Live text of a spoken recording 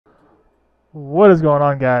What is going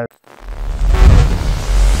on, guys?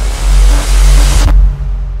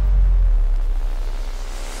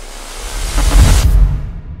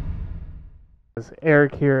 It's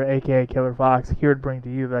Eric here, aka Killerfox, here to bring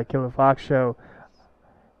to you the Killerfox Show.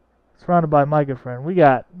 Surrounded by my good friend, we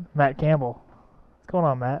got Matt Campbell. What's going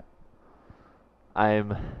on, Matt?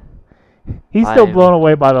 He's still blown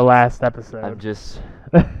away by the last episode. I'm just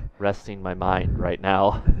resting my mind right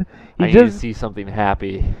now. He I need to see something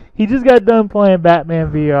happy. He just got done playing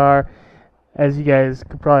Batman VR, as you guys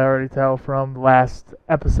could probably already tell from the last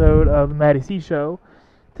episode of the Matty C Show.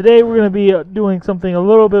 Today we're going to be doing something a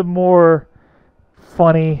little bit more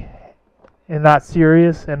funny and not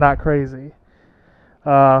serious and not crazy.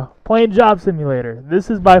 Playing Job Simulator.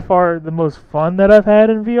 This is by far the most fun that I've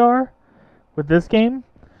had in VR with this game,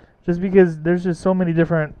 just because there's just so many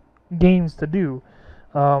different games to do.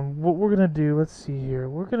 What we're going to do, let's see here,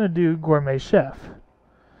 we're going to do Gourmet Chef.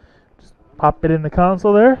 Just pop it in the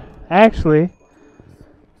console there. Actually,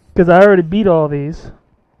 because I already beat all these,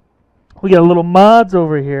 we got a little mods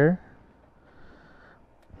over here.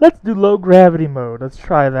 Let's do low gravity mode. Let's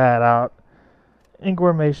try that out in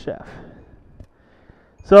Gourmet Chef.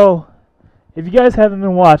 So, if you guys haven't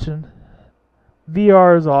been watching,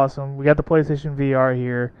 VR is awesome. We got the PlayStation VR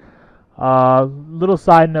here. Little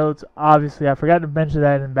side notes, obviously, I forgot to mention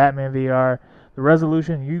that in Batman VR. The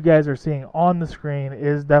resolution you guys are seeing on the screen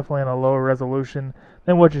is definitely in a lower resolution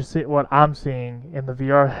than what I'm seeing in the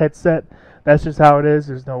VR headset. That's just how it is.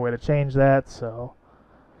 There's no way to change that, so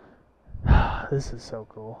this is so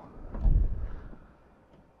cool.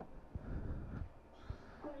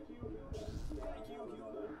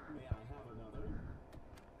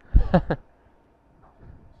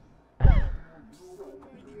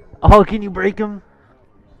 Oh, can you break them?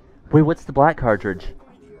 Wait, what's the black cartridge?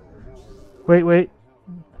 Wait.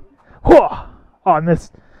 Oh, I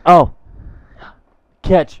missed. Oh.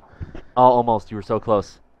 Catch. Oh, almost. You were so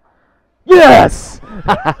close. Yes!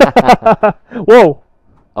 Whoa.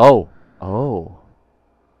 Oh.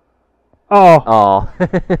 Oh.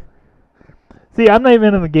 See, I'm not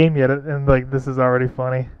even in the game yet, and like this is already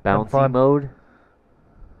funny. Bouncy mode.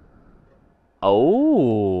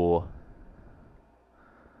 Oh.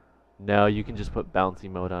 No, you can just put bouncy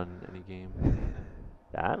mode on any game.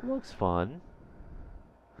 That looks fun.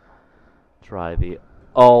 Try the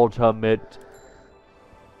ultimate.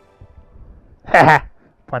 Haha,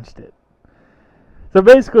 punched it. So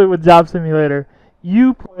basically with Job Simulator,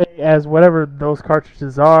 you play as whatever those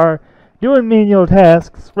cartridges are, doing menial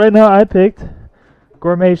tasks. Right now I picked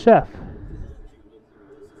Gourmet Chef.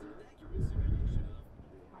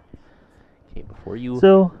 Okay, before you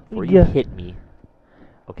hit me.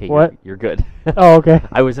 Okay, what? You're good. Oh, okay.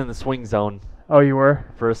 I was in the swing zone. Oh, you were?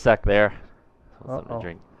 For a sec there. Something to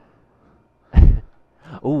drink.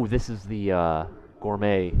 Oh, this is the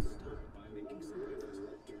gourmet.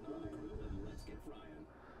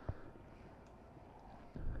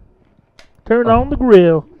 Turn on the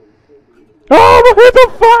grill. Oh, I'm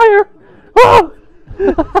on fire! Oh!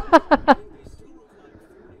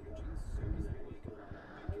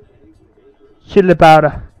 Chili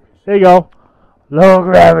powder. There you go. Low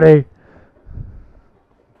gravity.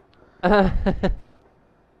 Oh,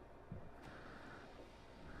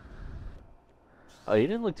 you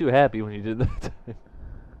didn't look too happy when you did that.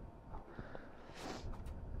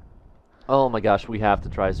 Oh my gosh, we have to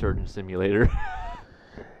try Surgeon Simulator.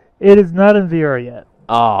 It is not in VR yet.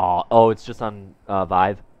 Oh, it's just on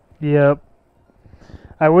Vive? Yep.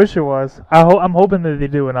 I wish it was. I'm hoping that they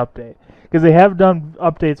do an update, because they have done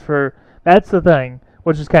updates for. That's the thing,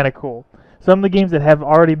 which is kind of cool. Some of the games that have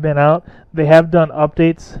already been out, they have done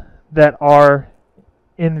updates that are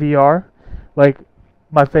in VR. Like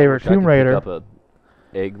my favorite, Tomb Raider. Pick up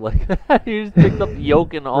a egg like that. You just picked up the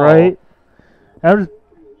yolk and all. Right. I'm just.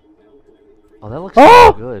 Oh, that looks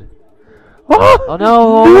so good. Oh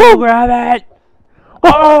no! No! Grab it!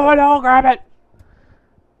 Oh no! Grab it!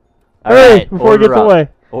 Hurry before it gets away.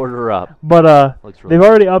 Order up. But really they've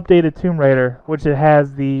already updated Tomb Raider, which it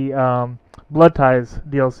has the Blood Ties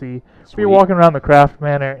DLC. So you're walking around the Craft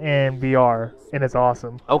Manor in VR, and it's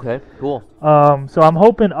awesome. Okay, cool. So I'm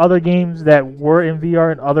hoping other games that were in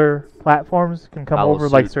VR and other platforms can come over,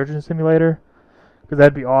 like Surgeon Simulator, because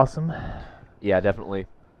that'd be awesome. Yeah, definitely.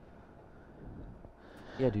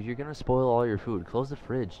 Yeah, dude, you're gonna spoil all your food. Close the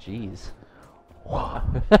fridge, jeez.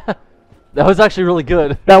 That was actually really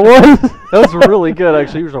good. That was? That was really good,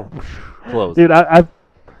 actually. You were so close. Dude, I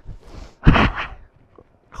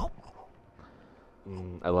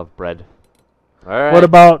love bread. All right. What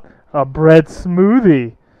about a bread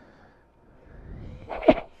smoothie?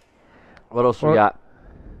 What else we got?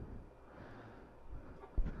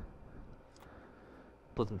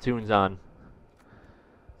 Put some tunes on.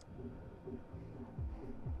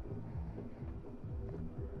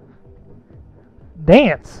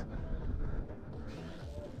 Dance.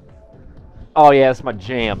 Oh yeah, it's my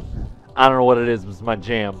jam. I don't know what it is, but it's my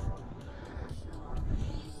jam.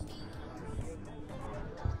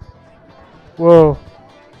 Whoa.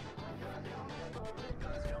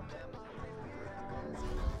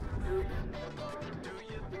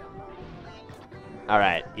 All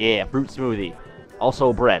right, yeah, fruit smoothie.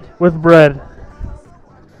 Also bread. With bread.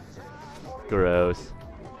 Gross.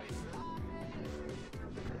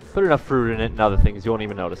 Put enough fruit in it and other things, you won't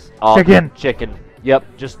even notice. Oh, Chicken. Chicken. Yep,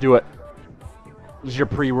 just do it. This is your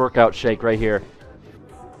pre-workout shake right here.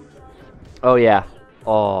 Oh, yeah.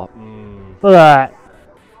 Oh, Look at that.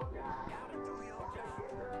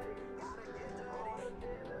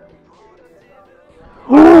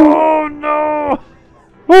 Oh, no!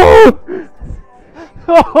 Oh!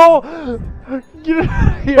 Oh! Get it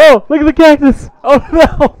out of here. Oh, look at the cactus. Oh,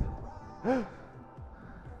 no!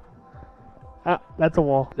 Ah, that's a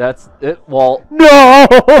wall. That's it, wall. No,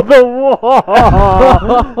 the wall.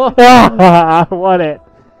 I want it.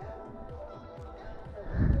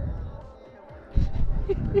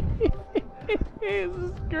 This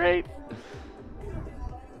is great.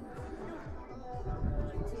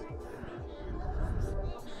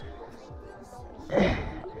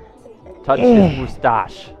 Touch his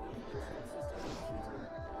mustache.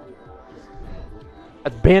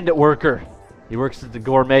 That's Bandit Worker. He works at the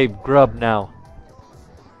Gourmet Grub now.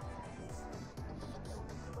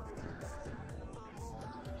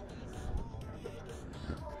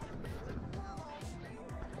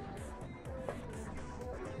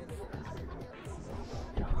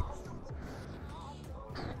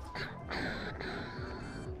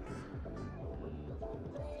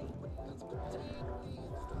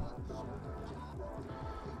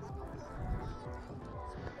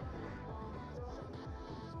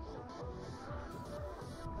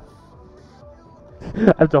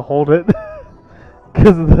 I have to hold it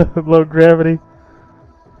because of the low gravity.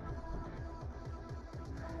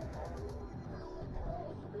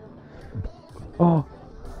 Oh.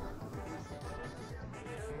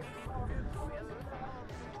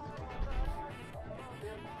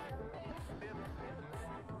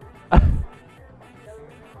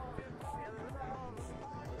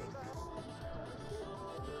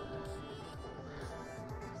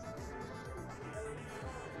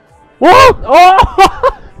 Whoa! Oh!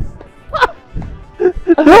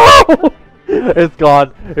 No! It's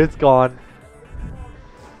gone. It's gone.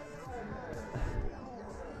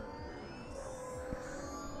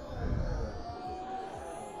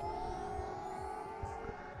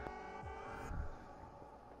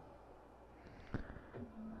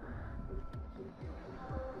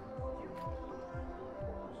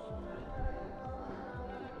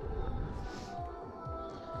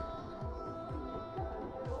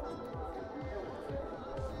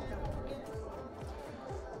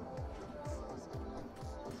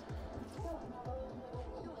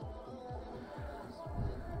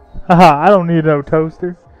 Haha, I don't need no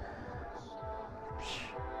toaster.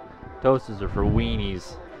 Toasters are for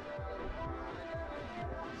weenies.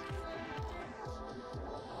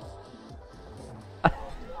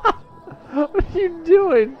 What are you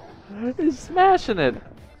doing? You're smashing it.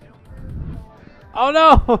 Oh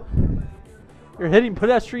no! You're hitting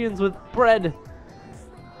pedestrians with bread.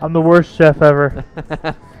 I'm the worst chef ever.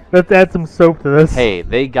 Let's add some soap to this. Hey,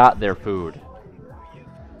 they got their food.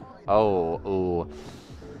 Oh, ooh.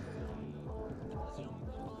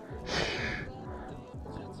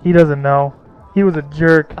 He doesn't know. He was a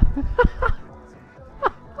jerk.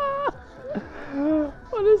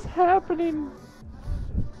 What is happening?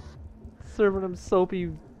 Serving him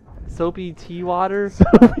soapy tea water?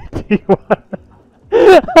 Soapy tea water.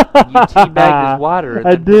 You teabagged his water and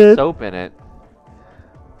I then put did. soap in it.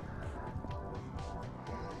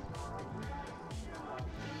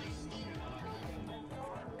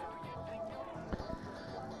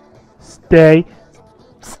 Stay.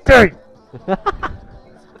 Stay.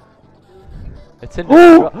 It's in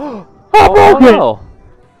Oh! the Oh, broke it. no!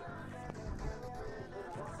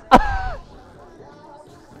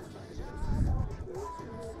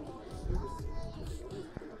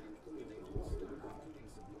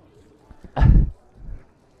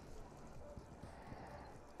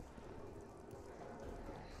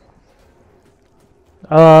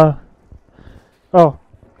 Oh,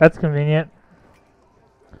 that's convenient.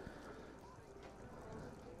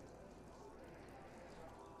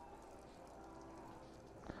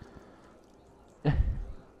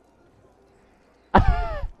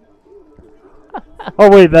 Oh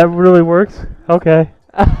wait, that really works? Okay.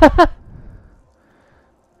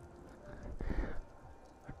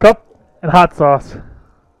 and hot sauce.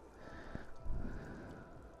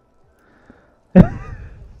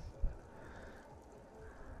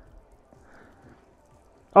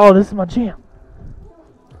 Oh, this is my jam.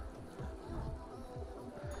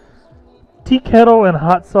 Tea kettle and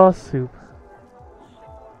hot sauce soup.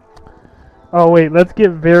 Oh wait, let's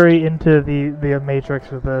get very into the matrix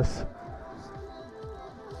with this.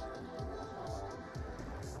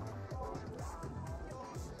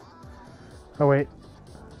 Oh wait.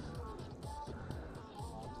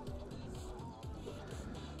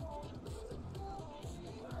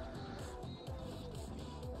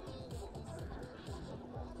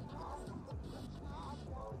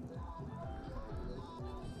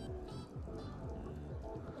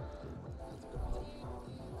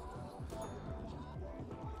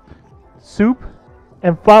 Soup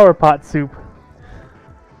and flower pot soup.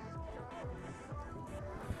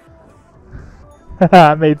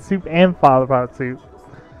 I made soup and flower pot soup.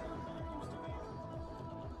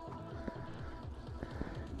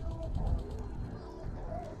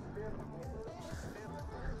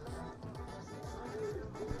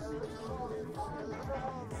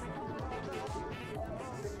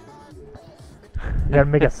 You gotta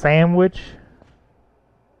make a sandwich.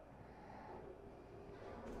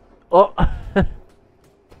 Oh.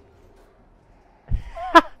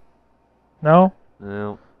 No?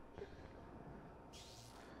 No.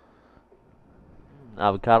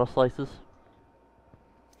 Avocado slices.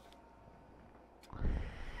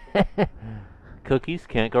 Cookies,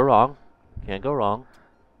 can't go wrong. Can't go wrong.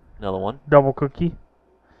 Another one. Double cookie.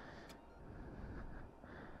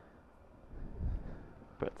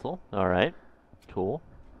 Pretzel. Alright. Cool.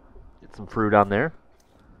 Get some fruit on there.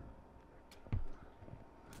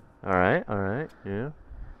 Alright, alright, yeah.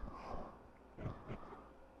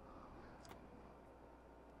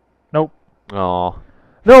 Nope. Oh.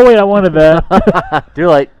 No, wait, I wanted that. Too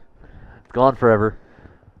late. It's gone forever.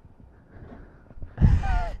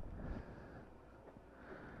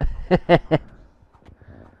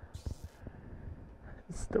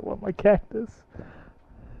 Still want my cactus.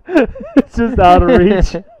 It's just out of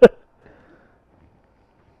reach.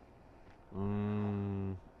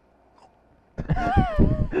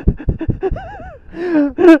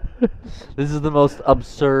 This is the most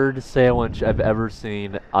absurd sandwich I've ever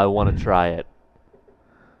seen. I want to try it.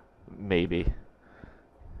 Maybe.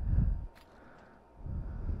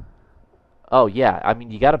 Oh yeah, I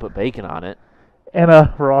mean you got to put bacon on it. And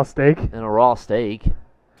a raw steak. And a raw steak.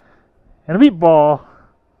 And a meatball.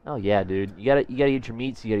 Oh yeah, dude. You gotta eat your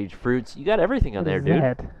meats. You gotta eat your fruits. You got everything on there, What dude. is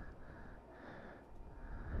that? Is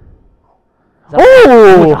that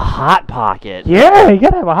Oh! like a hot pocket. Yeah, you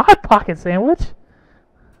gotta have a hot pocket sandwich.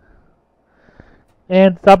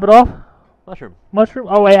 And to top it off, Mushroom. mushroom.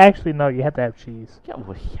 Oh wait, actually no, you have to have cheese. Yeah,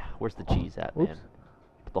 well, yeah. Where's the cheese at, Oops. man?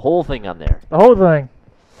 Put the whole thing on there. The whole thing.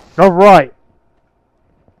 All right.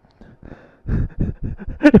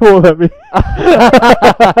 It won't let me.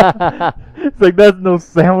 It's like that's no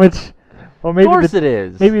sandwich. Well, maybe Of course it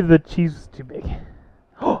is. Maybe the cheese was too big.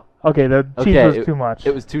 Okay, the cheese was too much.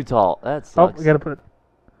 It was too tall. That Oh, sucks. we gotta put.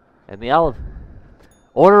 And the olive.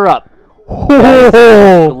 Order up.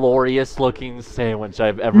 Oh! Glorious looking sandwich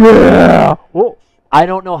I've ever Yeah. Whoa. I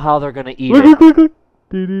don't know how they're gonna eat Look, it. look, look,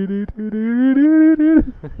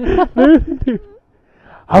 look.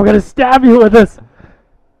 I'm gonna stab you with this.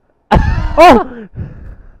 Oh!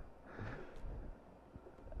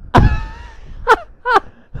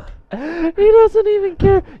 He doesn't even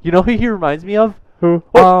care. You know who he reminds me of? Who?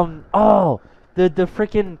 The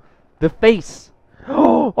freaking the face.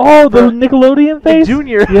 Oh, the Nickelodeon face?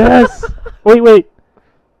 Junior. Yes. Wait.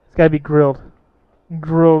 It's gotta be grilled.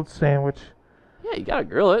 Grilled sandwich. Yeah, you gotta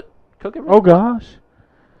grill it. Cook it. Oh gosh.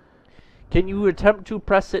 Can you attempt to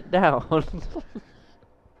press it down?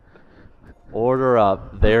 Order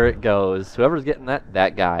up. There it goes. Whoever's getting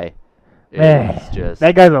that guy Man, is just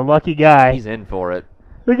that guy's a lucky guy. he's in for it.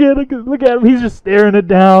 Look at him. He's just staring it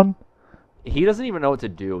down. He doesn't even know what to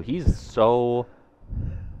do. He's so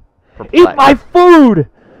perplexed. Eat my food!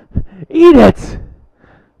 Eat it!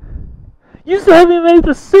 You still haven't made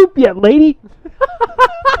the soup yet, lady!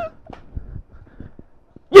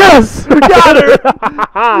 Yes! We got her!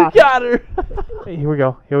 You got her. Here we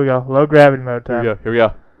go. Low gravity mode time. Here we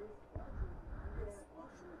go.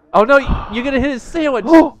 Oh no, you're gonna hit his sandwich.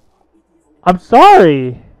 I'm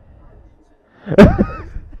sorry.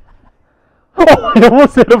 Oh, I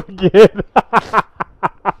almost hit him again.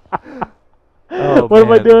 Oh, what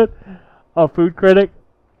am I man. doing? Oh, food critic.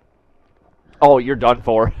 Oh, you're done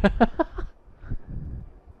for.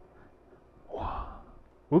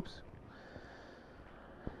 Whoops.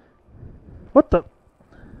 What the?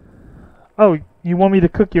 Oh, you want me to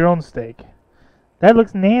cook your own steak? That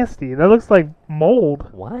looks nasty. That looks like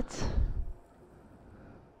mold. What?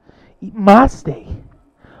 Eat my steak.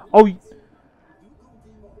 Oh, you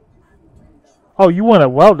want it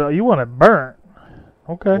well done. You want it burnt.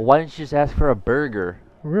 Okay. Well, why didn't you just ask for a burger?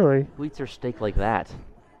 Really? Who eats their steak like that?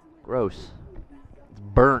 Gross. It's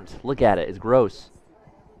burnt. Look at it. It's gross.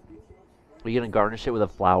 Are you gonna garnish it with a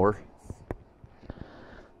flower?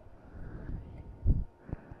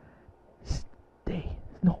 Stay.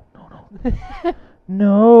 No.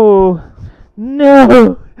 No.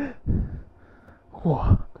 No.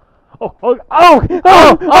 Whoa. Oh!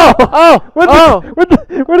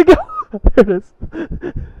 Where'd it go? There it is.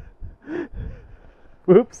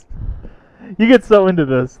 Whoops. You get so into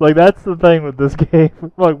this. Like, that's the thing with this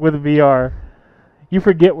game. Like, with VR. You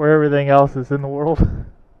forget where everything else is in the world.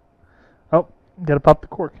 Oh, gotta pop the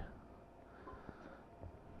cork.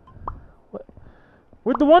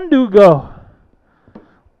 Where'd the one dude go?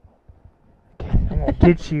 Okay, I'm gonna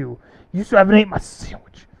get you. You still haven't ate my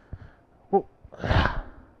sandwich. Whoa.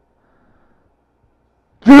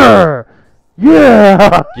 Yeah!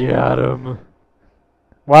 Yeah! Got him.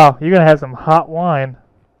 Wow, you're gonna have some hot wine.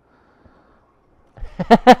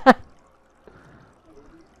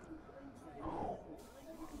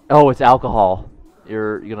 Oh, it's alcohol.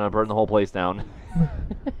 You're gonna burn the whole place down.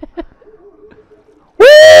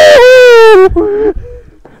 Woo!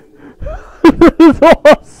 This is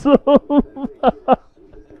awesome.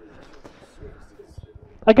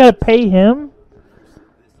 I gotta pay him?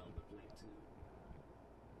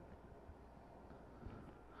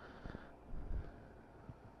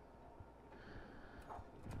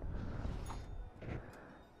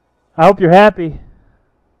 I hope you're happy.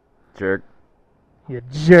 Jerk. You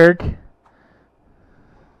jerk.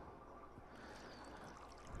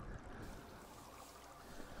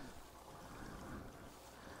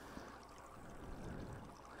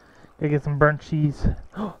 Gotta get some burnt cheese.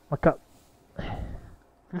 My cup.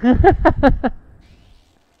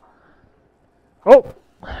 Oh!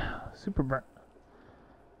 Super burnt.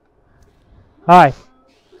 Hi.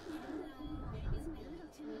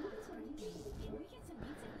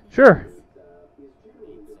 Sure.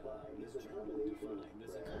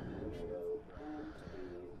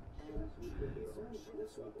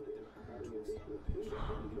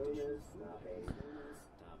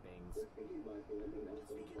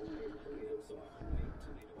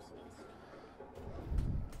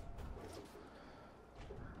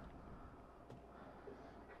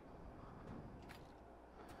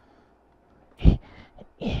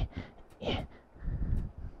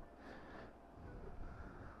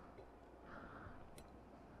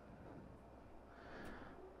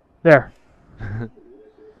 There.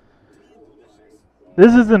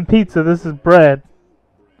 This isn't pizza, this is bread.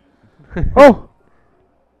 Oh!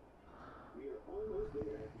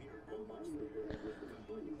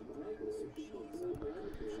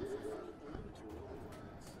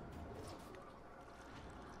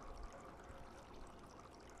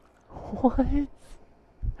 What?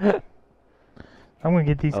 I'm gonna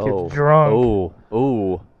get these kids drunk.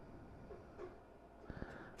 Oh.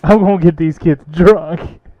 I'm gonna get these kids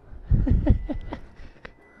drunk.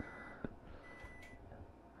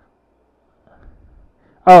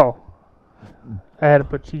 Oh. I had to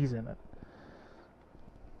put cheese in it.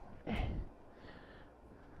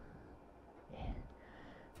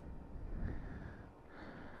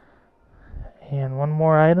 And one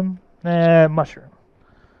more item. Mushroom.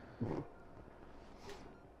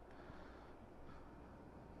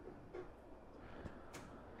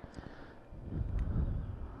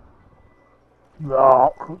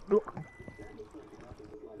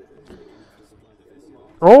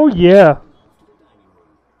 Oh yeah.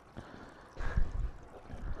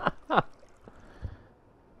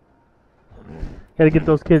 Gotta get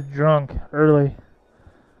those kids drunk early.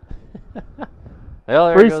 Well,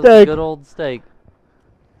 there Free goes steak. the good old steak.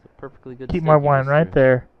 It's a perfectly good Keep steak my you wine just right threw.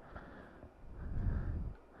 there.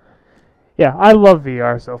 Yeah, I love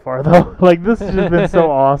VR so far though. Like, this has just been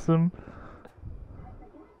so awesome.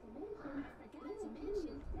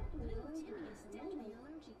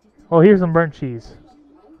 Oh, here's some burnt cheese.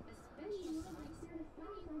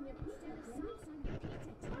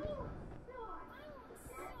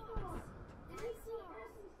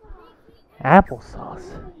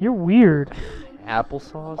 Applesauce. You're weird.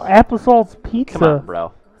 Applesauce? Applesauce pizza. Come on,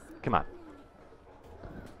 bro. Come on.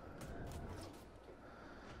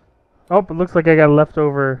 Oh, it looks like I got a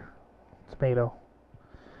leftover tomato.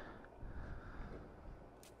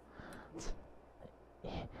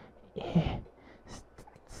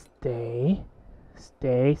 Stay.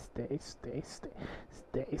 Stay, stay, stay, stay.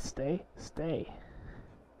 Stay, stay, stay.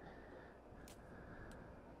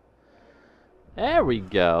 There we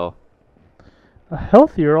go. A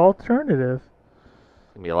healthier alternative.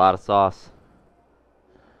 Gonna be a lot of sauce.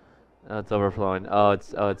 Oh, it's overflowing. It's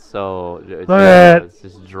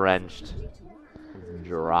just drenched. It's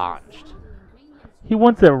drenched. He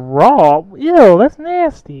wants it raw. Ew, that's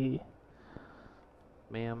nasty.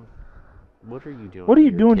 Ma'am, what are you doing? What are you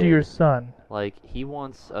to doing kid? to your son? Like, he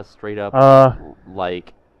wants a straight up,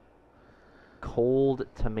 like, cold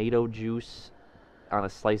tomato juice on a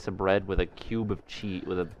slice of bread with a cube of cheese,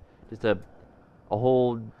 with just a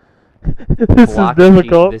whole This is block of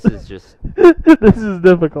difficult. cheese. This is just, This is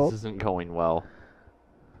difficult. this isn't going well.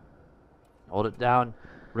 Hold it down.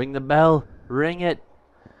 Ring the bell. Ring it.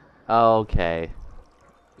 Okay.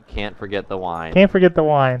 Can't forget the wine. Can't forget the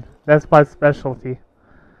wine. That's my specialty.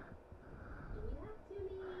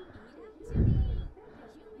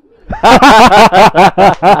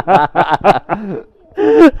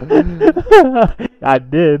 I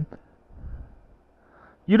did.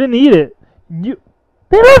 You didn't eat it.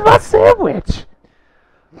 They left my sandwich.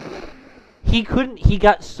 He couldn't. He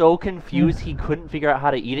got so confused. He couldn't figure out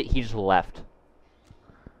how to eat it. He just left.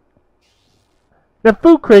 The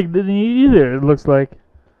food crate didn't eat either, it looks like.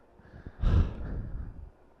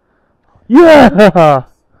 Yeah!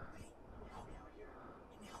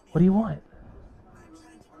 What do you want?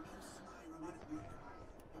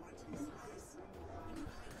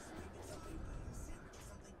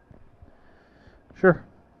 Sure.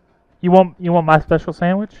 You want my special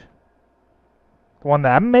sandwich? The one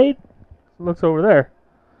that I made? It looks over there.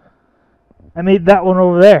 I made that one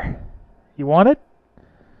over there. You want it?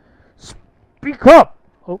 Speak up!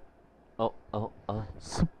 Oh.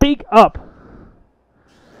 Speak up!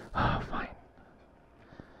 Oh, fine.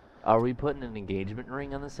 Are we putting an engagement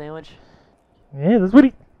ring on the sandwich? Yeah, that's what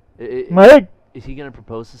I- my egg. Is he gonna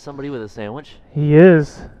propose to somebody with a sandwich? He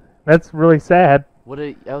is. That's really sad.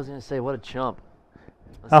 I was gonna say, what a chump.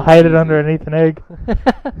 That's I'll so hide it cheesy. underneath an egg.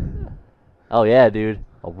 Oh yeah, dude.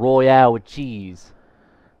 A royale with cheese.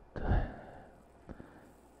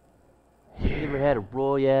 You ever had a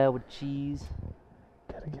royale with cheese?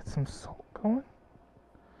 Gotta get some salt going.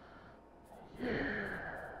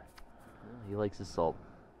 He likes his salt.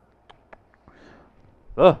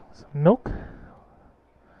 Oh, Some milk.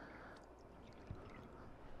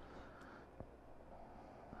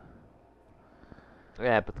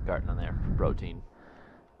 yeah, put the carton on there for protein.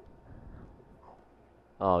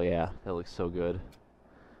 Oh yeah, that looks so good.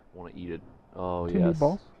 Want to eat it. Oh 2 yes.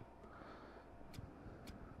 meatballs.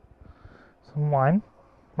 Some wine.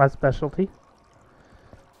 My specialty.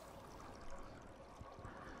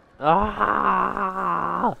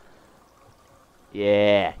 Ah!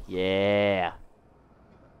 Yeah.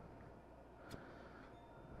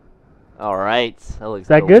 All right, that looks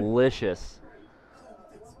that good? delicious.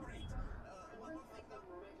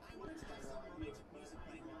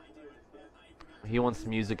 He wants the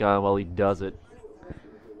music on while he does it.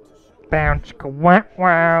 Bow chicka wow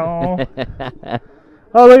wow.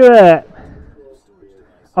 Oh, look at that.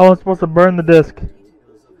 Oh, I'm supposed to burn the disc.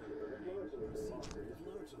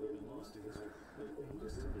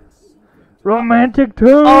 Romantic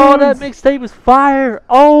tunes. Oh, that mixtape is fire!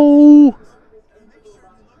 Oh!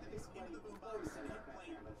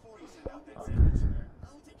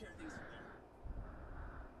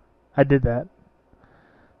 I did that.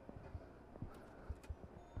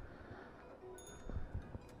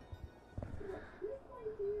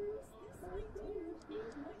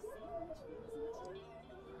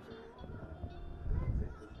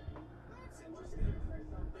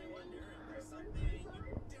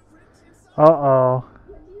 Uh-oh.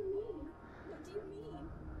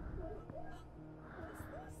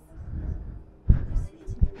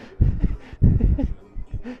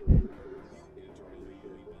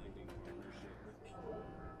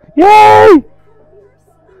 Yay!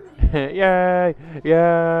 Yay!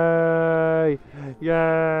 Yay!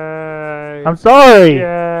 Yay! I'm sorry.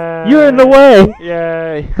 Yay! You're in the way.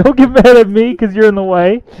 Yay! Don't get mad at me because you're in the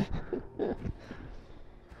way.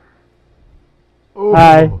 Ooh.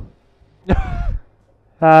 Hi.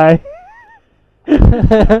 Hi.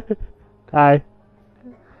 Hi.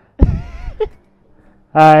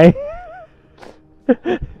 Hi.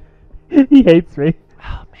 He hates me.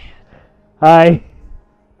 Oh man. Hi.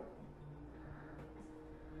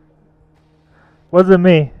 Wasn't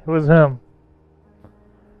me. It was him.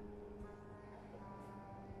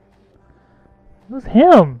 It was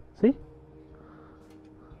him. See?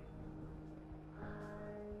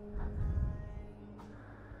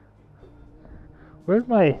 Where's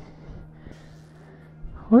my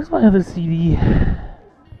other CD?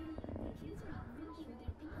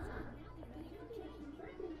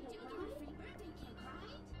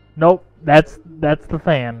 Nope, that's That's the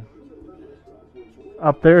fan.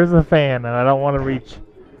 Up there is the fan, and I don't want to reach.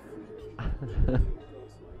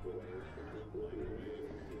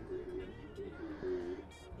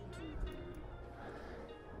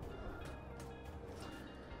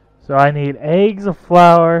 So I need eggs, a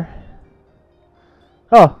flour.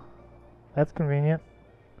 Oh, that's convenient.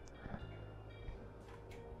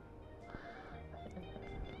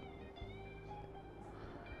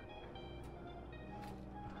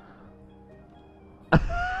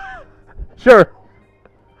 Sure.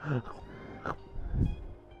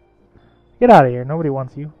 Get out of here. Nobody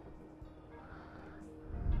wants you.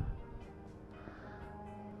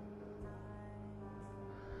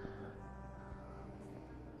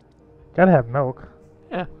 Gotta have milk.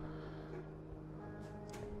 Yeah.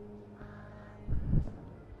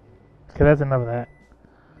 Okay, that's enough of that.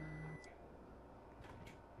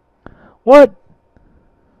 What?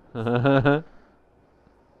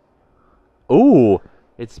 Ooh,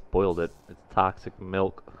 it spoiled it. It's toxic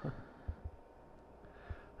milk.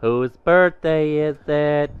 Whose birthday is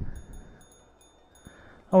it?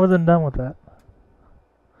 I wasn't done with that.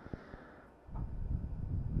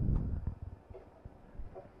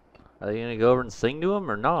 Are you gonna go over and sing to him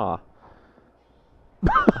or nah?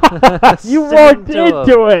 You Sing walked to him.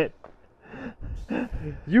 into it.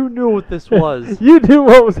 You knew what this was. You knew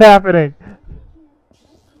what was happening.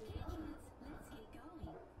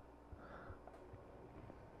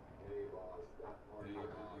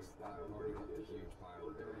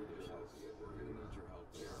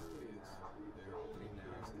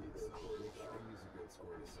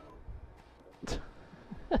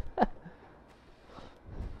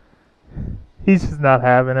 He's just not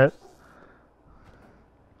having it.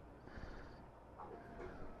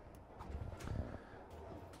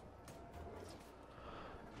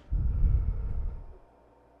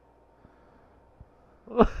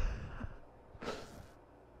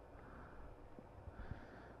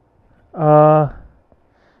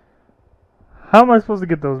 How am I supposed to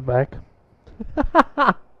get those back?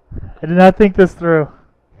 I did not think this through.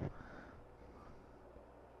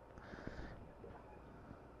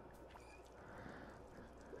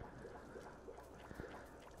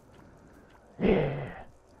 Yeah.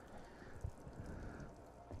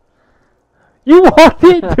 You walked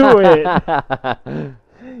into it.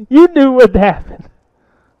 You knew what happened.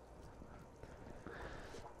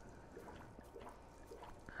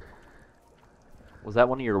 Was that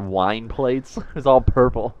one of your wine plates? It was all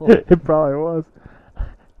purple. It probably was.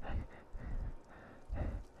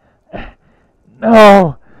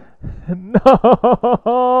 No. No.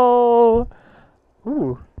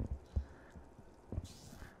 Ooh.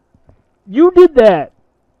 You did that.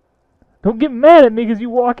 Don't get mad at me because you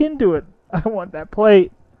walk into it. I want that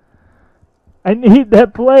plate. I need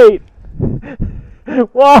that plate.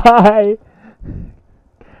 Why?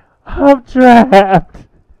 I'm trapped.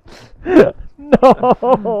 No.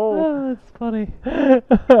 Oh, that's funny.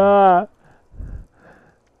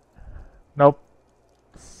 Nope.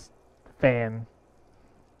 Fan.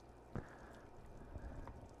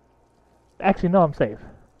 Actually, no, I'm safe.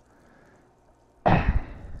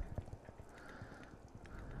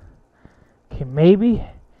 Okay, maybe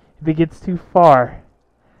if it gets too far.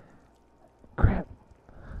 Crap.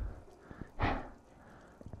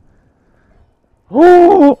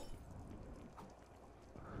 Oh!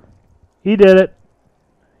 He did it.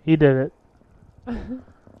 He did it.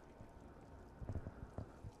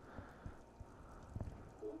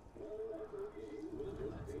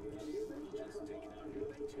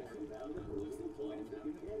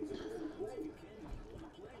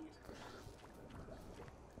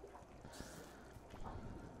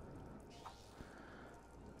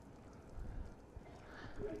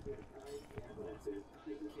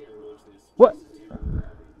 What?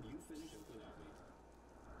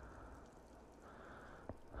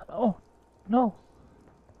 Oh, no.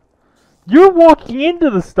 You're walking into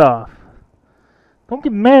the stuff. Don't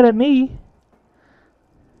get mad at me.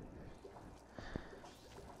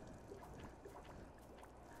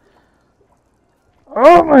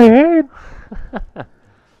 Oh, my head.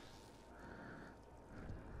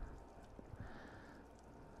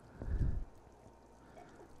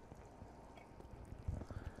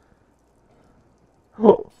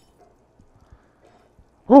 Oh.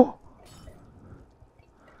 Oh.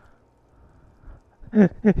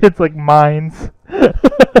 It's like mines.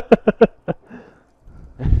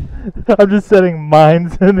 I'm just setting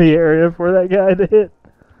mines in the area for that guy to hit.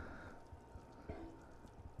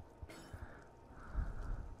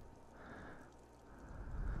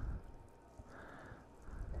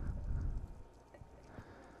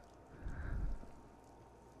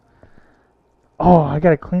 Oh, I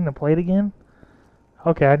gotta clean the plate again?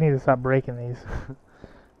 Okay, I need to stop breaking these.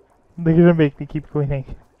 They're gonna make me keep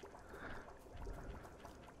cleaning.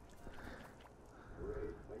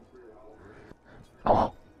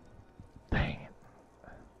 Oh, dang it.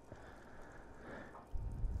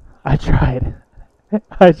 I tried.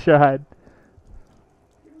 I tried.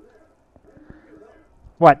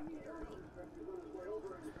 What?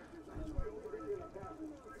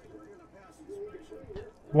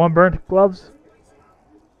 One burnt gloves?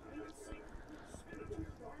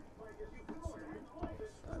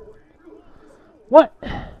 What?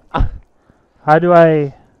 How do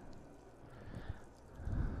I...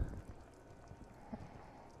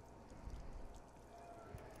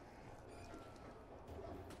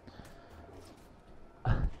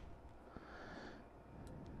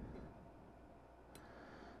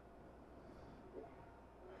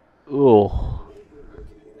 Ooh.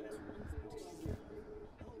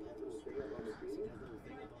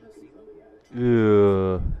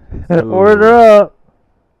 Ew. Order up.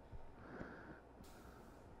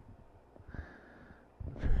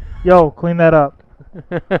 Yo, clean that up.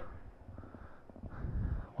 What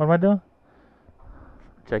am I doing?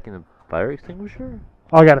 Checking the fire extinguisher?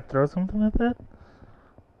 Oh, I gotta throw something at that?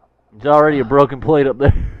 There's already a broken plate up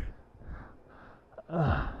there.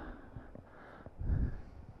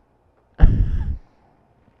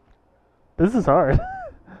 This is hard.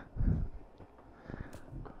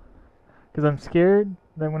 Because I'm scared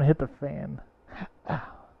that I'm gonna hit the fan.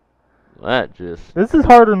 That just... This is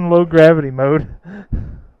hard in low gravity mode.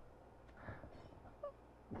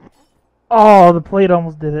 Oh, the plate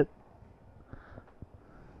almost did it.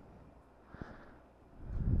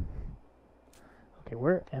 Okay,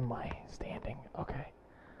 where am I standing? Okay.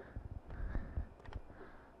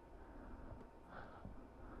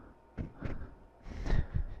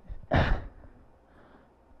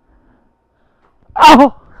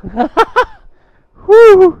 Oh!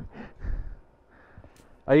 Woo!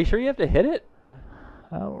 Are you sure you have to hit it?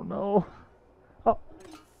 I don't know. Oh.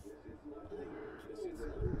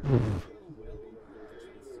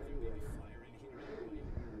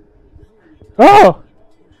 Oh!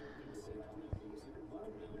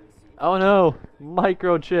 Oh no!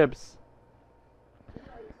 Microchips!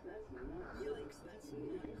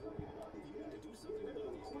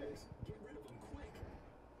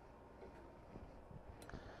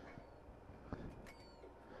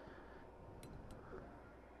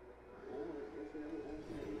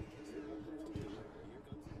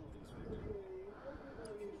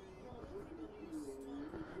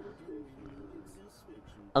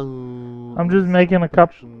 I'm just making a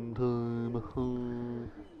cup.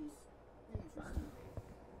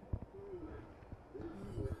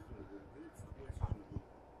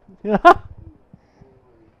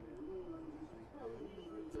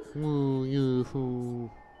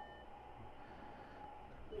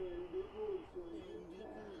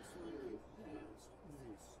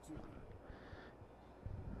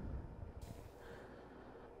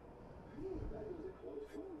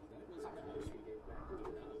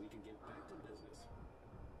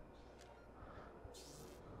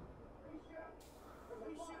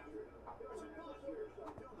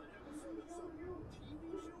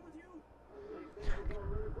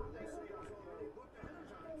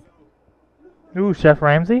 Ooh, Chef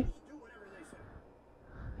Ramsay?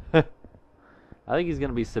 I think he's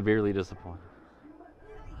gonna be severely disappointed.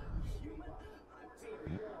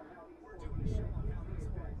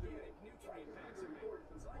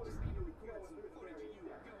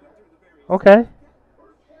 Okay.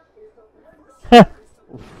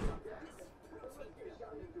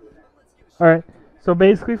 Alright, so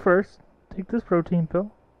basically first, take this protein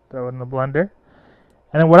pill, throw it in the blender,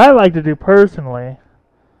 and then what I like to do personally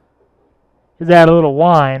is add a little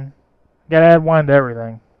wine. Gotta add wine to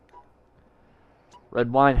everything.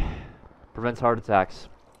 Red wine prevents heart attacks.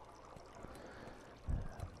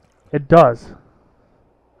 It does.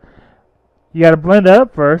 You gotta blend it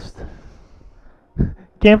up first.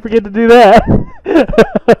 Can't forget to do that.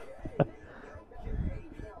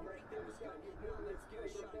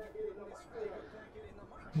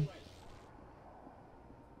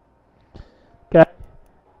 Okay.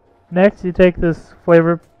 Next, you take this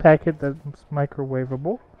flavor packet that's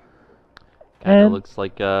microwavable. Kinda looks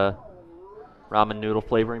like a ramen noodle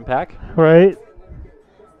flavoring pack. Right.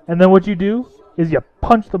 And then what you do is you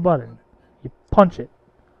punch the button. You punch it.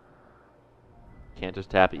 Can't just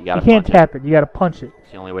tap it. You gotta. You can't punch tap it. You gotta punch it.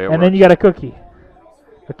 It's the only way it works. And then you got a cookie.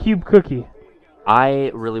 A cube cookie.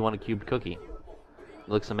 I really want a cubed cookie. It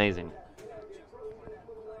looks amazing.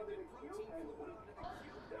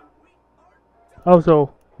 Oh,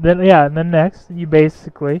 so then yeah, and then next you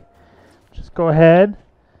basically just go ahead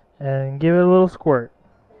and give it a little squirt.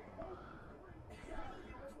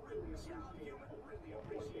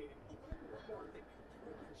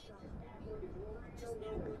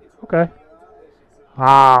 Okay.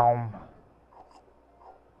 Mmm.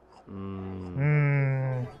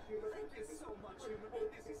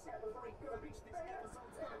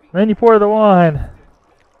 Then you pour the wine.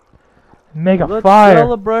 Make a Let's fire.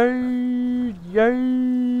 Celebrate!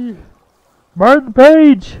 Yay! Burn the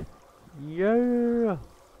page. Yeah!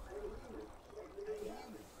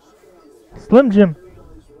 Slim Jim.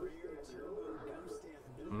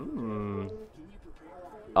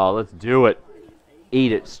 Oh, let's do it.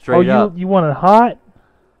 Eat it straight up. You want it hot?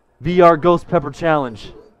 VR Ghost Pepper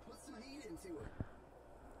Challenge.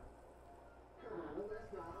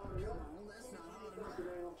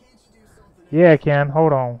 Yeah, Ken.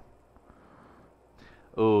 Hold on.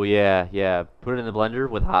 Oh, yeah, yeah. Put it in the blender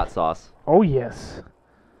with hot sauce. Oh, yes.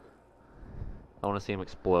 I want to see him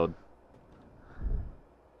explode.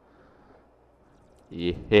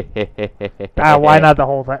 Yeah. Why not the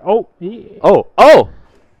whole thing? Oh, yeah. Oh!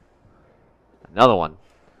 Another one.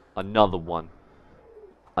 Another one.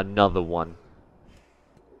 Another one.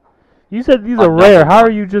 You said these are rare. How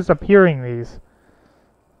are you just appearing these?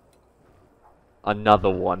 Another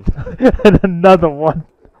one. And another one.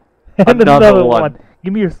 And another one.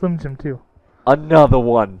 Give me your Slim Jim, too. Another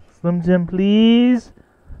one. Slim Jim, please.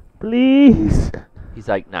 Please. He's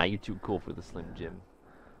like, nah, you're too cool for the Slim Jim.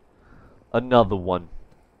 Another one.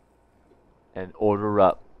 And order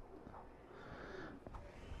up.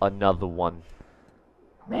 Another one.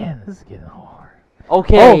 Man, this is getting hard.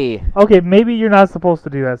 Okay. Oh, okay, maybe you're not supposed to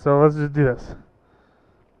do that, so let's just do this.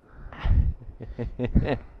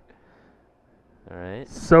 Alright.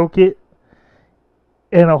 Soak it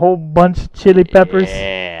in a whole bunch of chili peppers.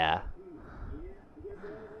 Yeah.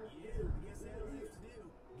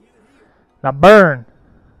 Now burn.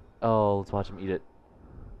 Oh, let's watch him eat it.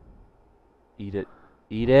 Eat it.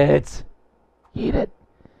 Eat it. Eat it.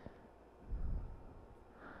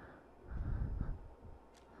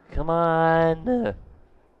 Come on.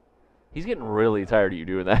 He's getting really tired of you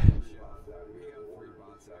doing that.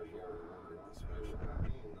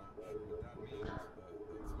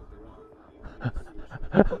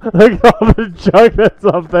 Look at all the junk that's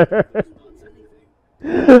up there.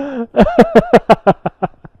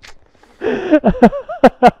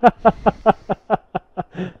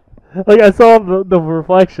 Like, I saw the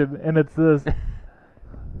reflection, and it's this.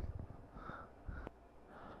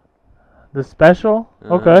 The special?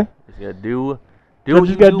 Okay. Just gotta do what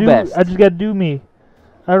you do best. I just gotta do me.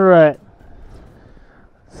 Alright.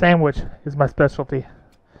 Sandwich is my specialty.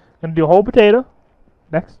 Gonna do a whole potato.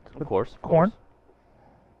 Next. Of course. Corn.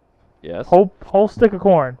 Yes. Whole stick of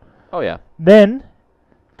corn. Oh, yeah. Then,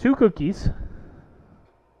 2 cookies.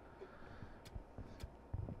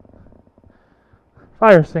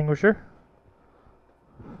 Fire extinguisher.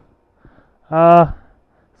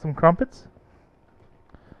 Some crumpets.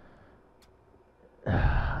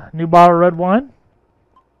 New bottle of red wine.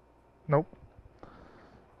 Nope.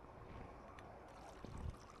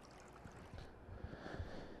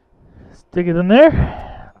 Stick it in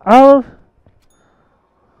there. Olive.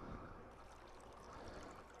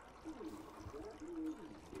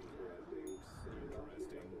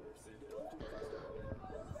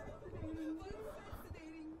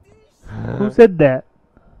 Who said that?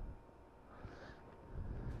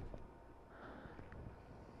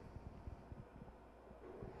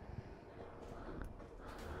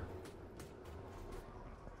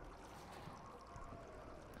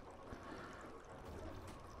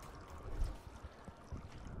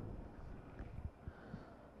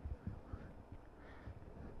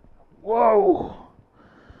 Whoa!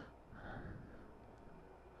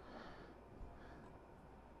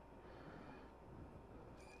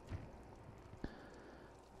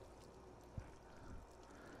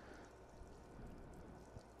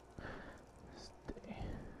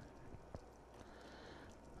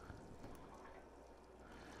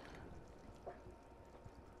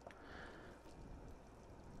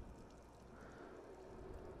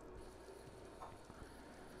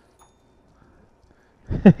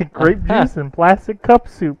 Grape juice and plastic cup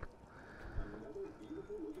soup.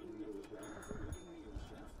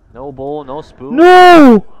 No bowl, no spoon.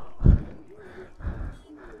 No!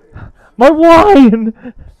 My wine!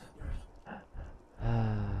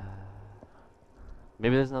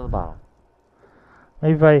 Maybe there's another bottle.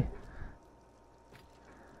 Maybe if I...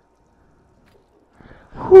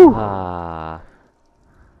 Whew.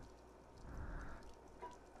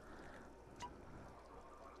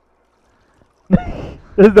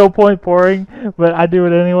 There's no point pouring, but I do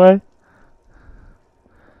it anyway.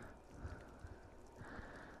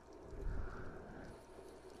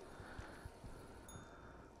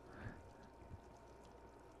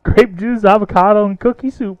 grape juice, avocado, and cookie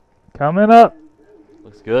soup. Coming up.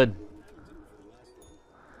 Looks good.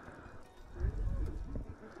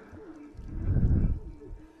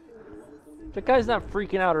 The guy's not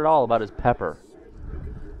freaking out at all about his pepper.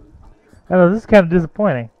 I know, this is kind of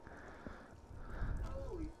disappointing.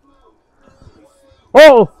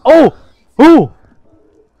 Oh! Oh! Ooh!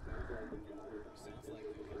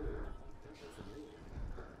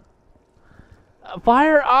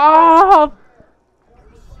 Fire off!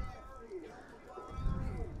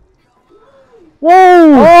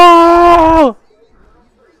 Whoa! Oh!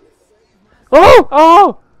 Oh!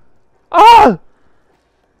 Oh! Oh!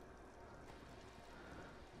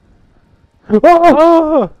 Oh!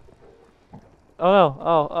 Oh! Oh no!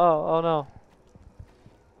 Oh no!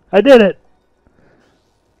 I did it.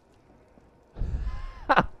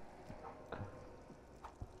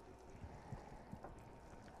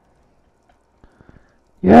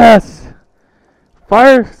 Yes!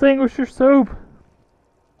 Fire extinguisher soup!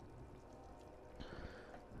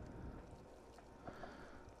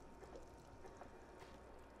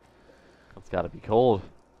 It's gotta be cold.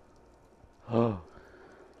 Oh!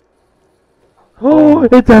 Oh,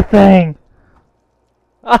 it's a thing!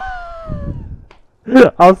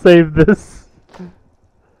 I'll save this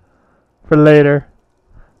for later.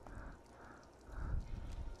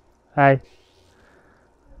 Hi.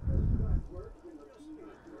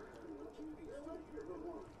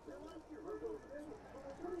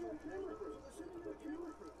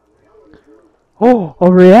 Oh,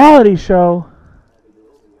 a reality show.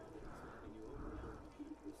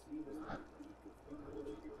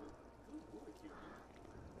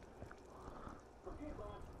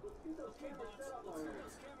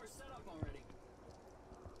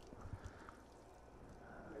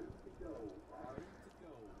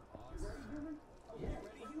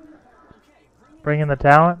 Bring in the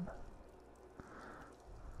talent.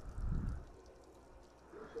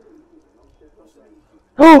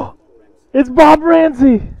 Oh! It's Bob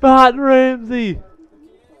Ramsey! Bob Ramsey!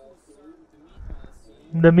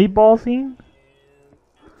 The meatball scene?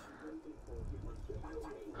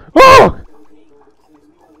 Oh!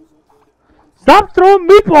 Stop throwing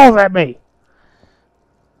meatballs at me!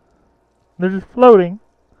 They're just floating.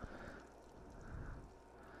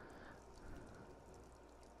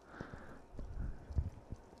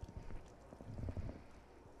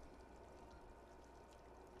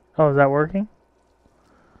 Oh, is that working?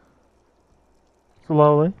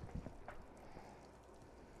 Slowly.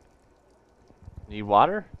 Need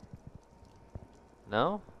water?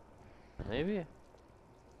 No? Maybe?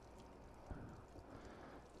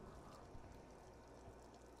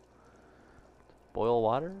 Boil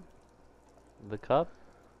water? The cup?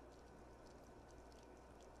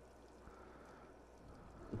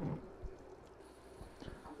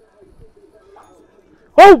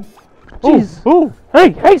 Oh! Jeez! Oh!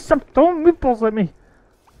 Hey! Stop throwing meatballs at me!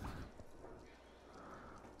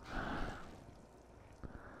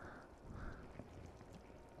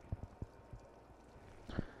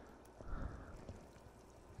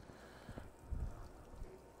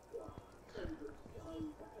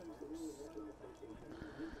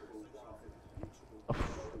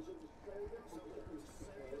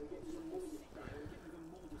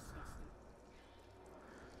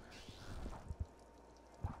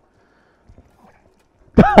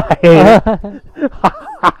 I hate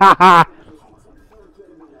it.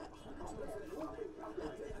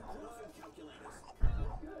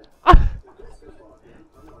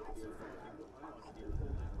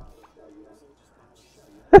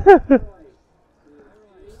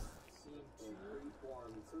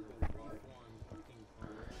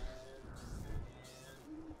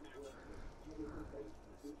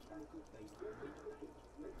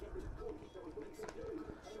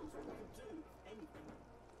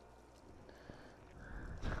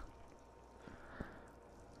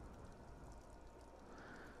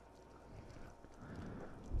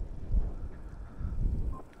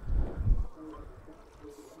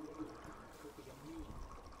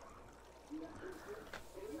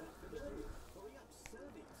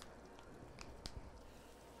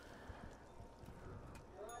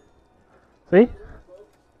 See?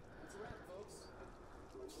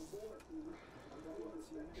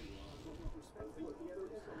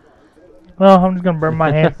 Well, I'm just gonna burn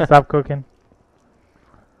my hands and stop cooking.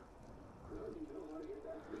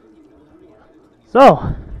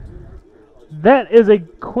 So, that is a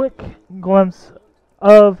quick glimpse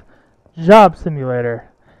of Job Simulator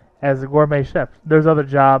as a Gourmet Chef. There's other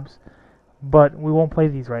jobs, but we won't play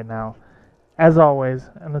these right now. As always,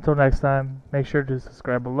 and until next time, make sure to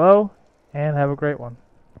subscribe below and have a great one.